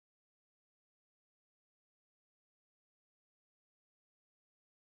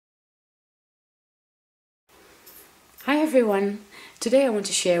everyone! Today I want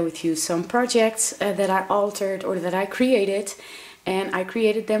to share with you some projects that I altered or that I created, and I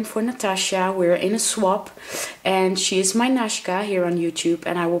created them for Natasha. We're in a swap and she is mynashka here on YouTube,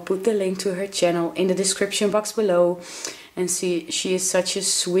 and I will put the link to her channel in the description box below. And she is such a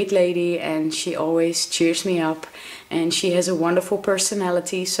sweet lady and she always cheers me up and she has a wonderful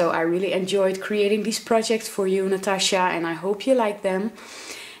personality, so I really enjoyed creating these projects for you, Natasha, and I hope you like them.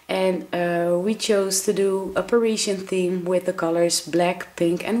 And we chose to do a Parisian theme with the colors black,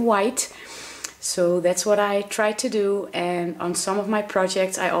 pink and white. So that's what I tried to do, and on some of my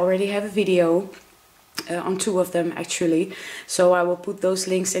projects I already have a video, on two of them actually. So I will put those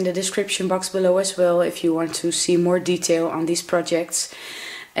links in the description box below as well if you want to see more detail on these projects.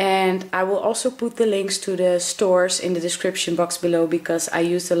 And I will also put the links to the stores in the description box below, because I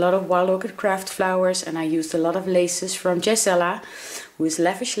used a lot of Wild Orchid Craft flowers and I used a lot of laces from Gisela, who is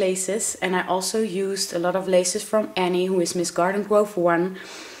Lavish Laces, and I also used a lot of laces from Annie, who is Miss Garden Grove 1.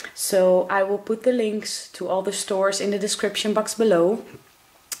 So I will put the links to all the stores in the description box below,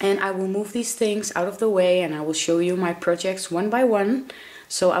 and I will move these things out of the way and I will show you my projects one by one.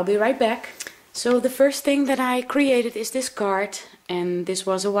 So I'll be right back. So the first thing that I created is this card, and this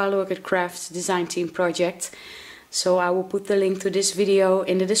was a Wild Orchid Crafts design team project. So I will put the link to this video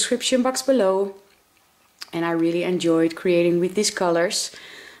in the description box below. And I really enjoyed creating with these colors.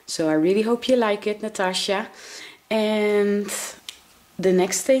 So I really hope you like it, Natasha. And the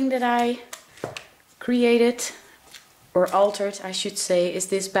next thing that I created, or altered I should say, is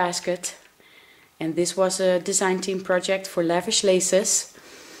this basket. And this was a design team project for Lavish Laces.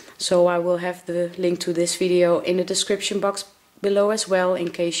 So I will have the link to this video in the description box below as well, in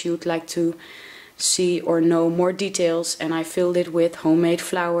case you'd like to see or know more details. And I filled it with homemade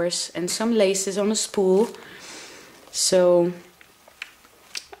flowers and some laces on a spool. So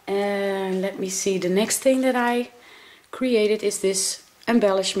let me see, the next thing that I created is this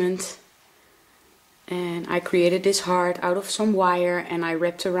embellishment, and I created this heart out of some wire and I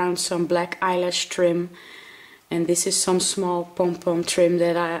wrapped around some black eyelash trim. And this is some small pom-pom trim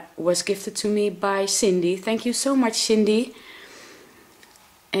that was gifted to me by Cindy. Thank you so much, Cindy.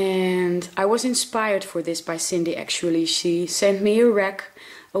 And I was inspired for this by Cindy actually. She sent me a rack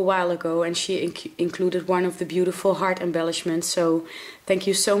a while ago and she included one of the beautiful heart embellishments. So thank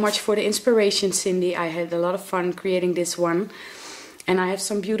you so much for the inspiration, Cindy. I had a lot of fun creating this one. And I have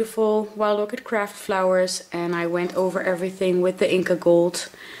some beautiful Wild Orchid Craft flowers, and I went over everything with the Inca Gold,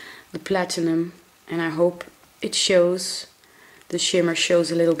 the platinum, and I hope it shows, the shimmer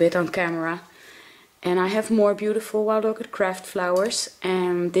shows a little bit on camera. And I have more beautiful Wild Orchid Craft flowers,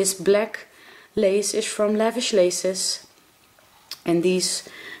 and this black lace is from Lavish Laces, and these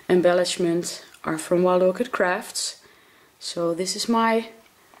embellishments are from Wild Orchid Crafts. So this is my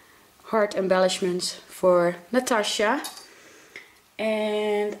heart embellishments for Natasha.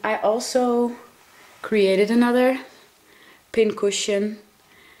 And I also created another pin cushion,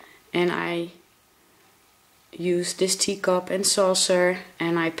 and I used this teacup and saucer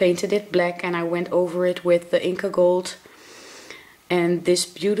and I painted it black and I went over it with the Inca Gold. And this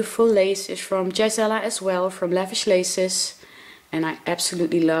beautiful lace is from Gisela as well, from Lavish Laces, and I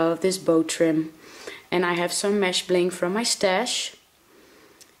absolutely love this bow trim. And I have some mesh bling from my stash,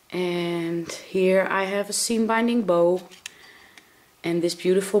 and here I have a seam binding bow, and this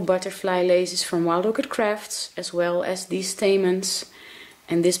beautiful butterfly lace is from Wild Orchid Crafts, as well as these stamens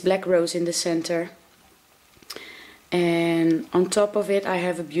and this black rose in the center. And on top of it I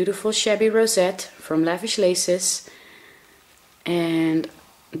have a beautiful shabby rosette from Lavish Laces, and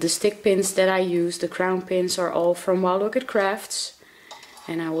the stick pins that I use, the crown pins, are all from Wild Orchid Crafts,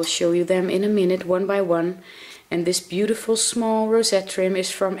 and I will show you them in a minute one by one. And this beautiful small rosette trim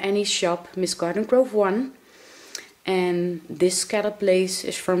is from Annie's shop, Miss Garden Grove 1, and this scallop lace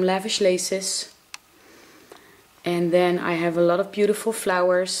is from Lavish Laces. And then I have a lot of beautiful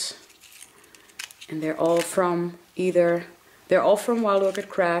flowers, and they're all from Wild Orchid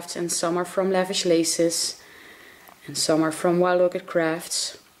Crafts, and some are from Lavish Laces and some are from Wild Orchid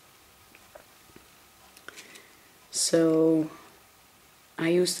Crafts. So I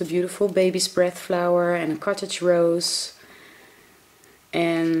used a beautiful baby's breath flower and a cottage rose,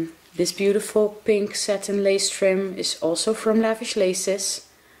 and this beautiful pink satin lace trim is also from Lavish Laces.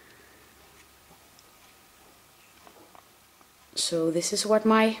 So this is what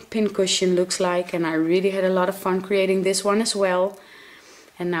my pin cushion looks like, and I really had a lot of fun creating this one as well.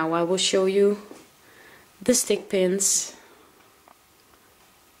 And now I will show you the stick pins.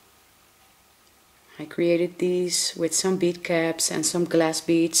 I created these with some bead caps and some glass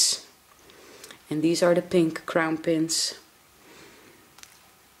beads, and these are the pink crown pins.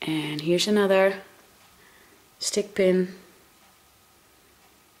 And here's another stick pin.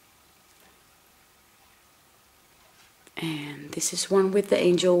 And this is one with the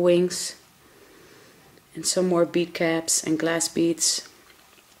angel wings. And some more bead caps and glass beads.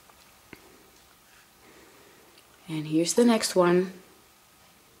 And here's the next one.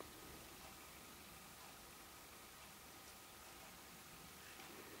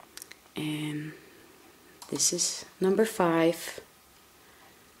 And this is number 5.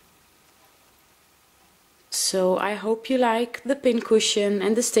 So I hope you like the pin cushion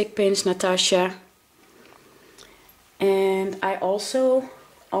and the stick pins, Natasha. And I also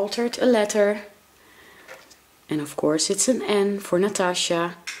altered a letter. And of course it's an N for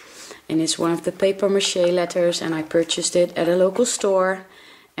Natasha. And it's one of the paper mache letters, and I purchased it at a local store.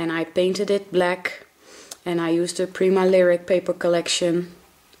 And I painted it black. And I used a Prima Lyric paper collection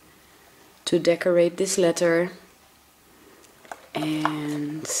to decorate this letter.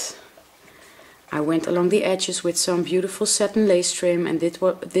 And I went along the edges with some beautiful satin lace trim, and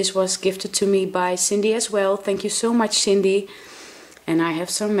this was gifted to me by Cindy as well. Thank you so much, Cindy. And I have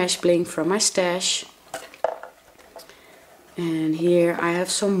some mesh bling from my stash. And here I have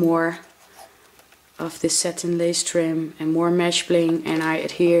some more of this satin lace trim and more mesh bling, and I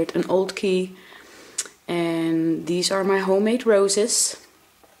adhered an old key. And these are my homemade roses.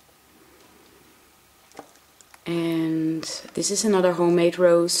 And this is another homemade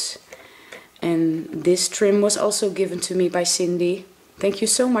rose. And this trim was also given to me by Cindy. Thank you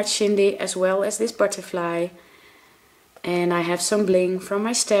so much, Cindy, as well as this butterfly. And I have some bling from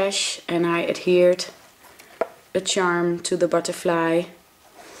my stash, and I adhered a charm to the butterfly.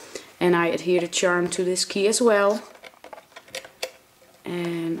 And I adhered a charm to this key as well.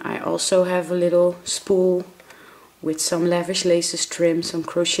 And I also have a little spool with some lavish laces trim, some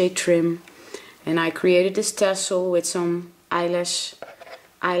crochet trim. And I created this tassel with some eyelash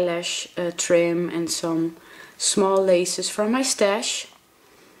trim and some small laces from my stash.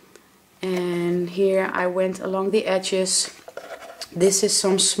 And here I went along the edges. This is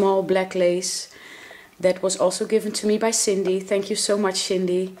some small black lace that was also given to me by Cindy. Thank you so much,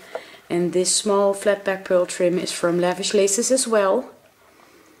 Cindy. And this small flat back pearl trim is from Lavish Laces as well.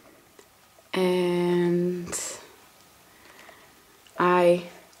 And I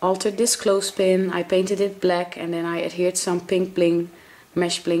altered this clothespin. I painted it black, and then I adhered some pink bling,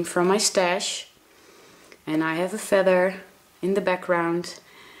 mesh bling from my stash. And I have a feather in the background.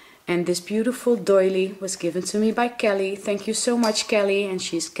 And this beautiful doily was given to me by Kelly. Thank you so much, Kelly. And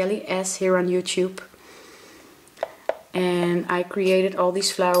she's Kelly S here on YouTube. And I created all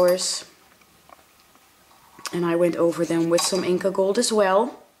these flowers. And I went over them with some Inca gold as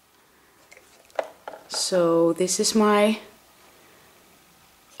well. So this is my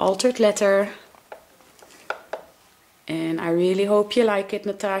altered letter. And I really hope you like it,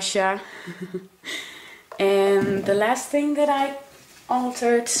 Natasha. And the last thing that I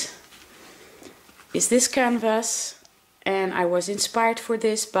altered is this canvas. And I was inspired for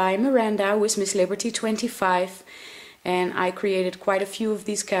this by Miranda, who is Miss Liberty 25. And I created quite a few of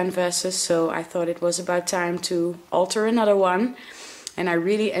these canvases, so I thought it was about time to alter another one. And I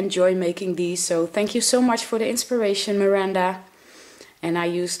really enjoy making these, so thank you so much for the inspiration, Miranda. And I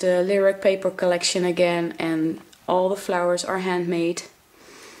used the Lyric paper collection again, and all the flowers are handmade.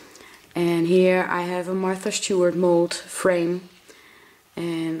 And here I have a Martha Stewart mold frame.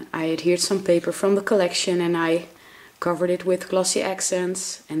 And I adhered some paper from the collection, and I covered it with glossy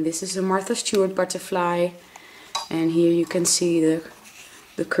accents. And this is a Martha Stewart butterfly. And here you can see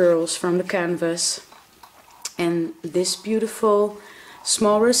the curls from the canvas. And this beautiful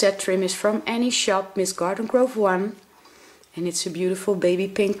small rosette trim is from Annie's shop, Miss Garden Grove 1. And it's a beautiful baby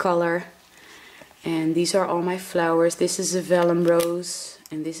pink color. And these are all my flowers. This is a vellum rose.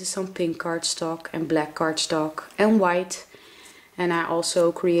 And this is some pink cardstock and black cardstock and white. And I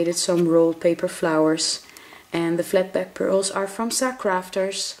also created some rolled paper flowers. And the flat back pearls are from Sa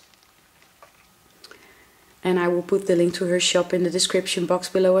Crafters. And I will put the link to her shop in the description box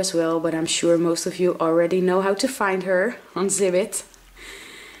below as well, but I'm sure most of you already know how to find her on Zibbit.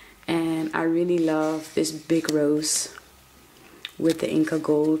 And I really love this big rose with the Inca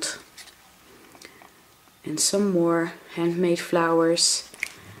gold. And some more handmade flowers.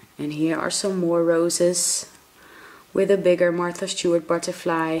 And here are some more roses with a bigger Martha Stewart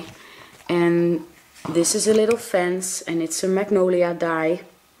butterfly. And this is a little fence, and it's a magnolia die.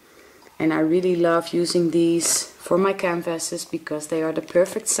 And I really love using these for my canvases because they are the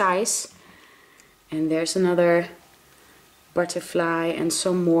perfect size. And there's another butterfly and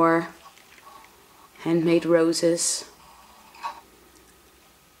some more handmade roses.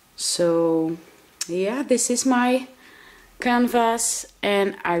 So yeah, this is my canvas,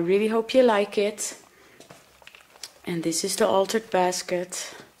 and I really hope you like it. And this is the altered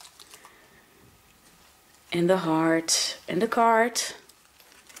basket. And the heart and the card.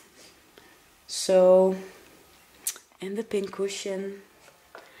 So, and the pin cushion.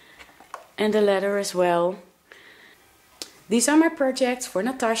 And the letter as well. These are my projects for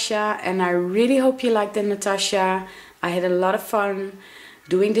Natasha, and I really hope you liked them, Natasha. I had a lot of fun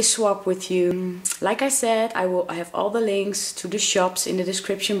doing this swap with you. Like I said, I have all the links to the shops in the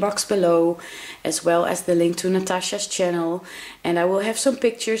description box below, as well as the link to Natasha's channel. And I will have some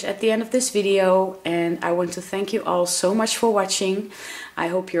pictures at the end of this video. And I want to thank you all so much for watching. I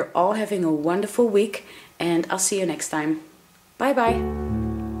hope you're all having a wonderful week, and I'll see you next time. Bye bye.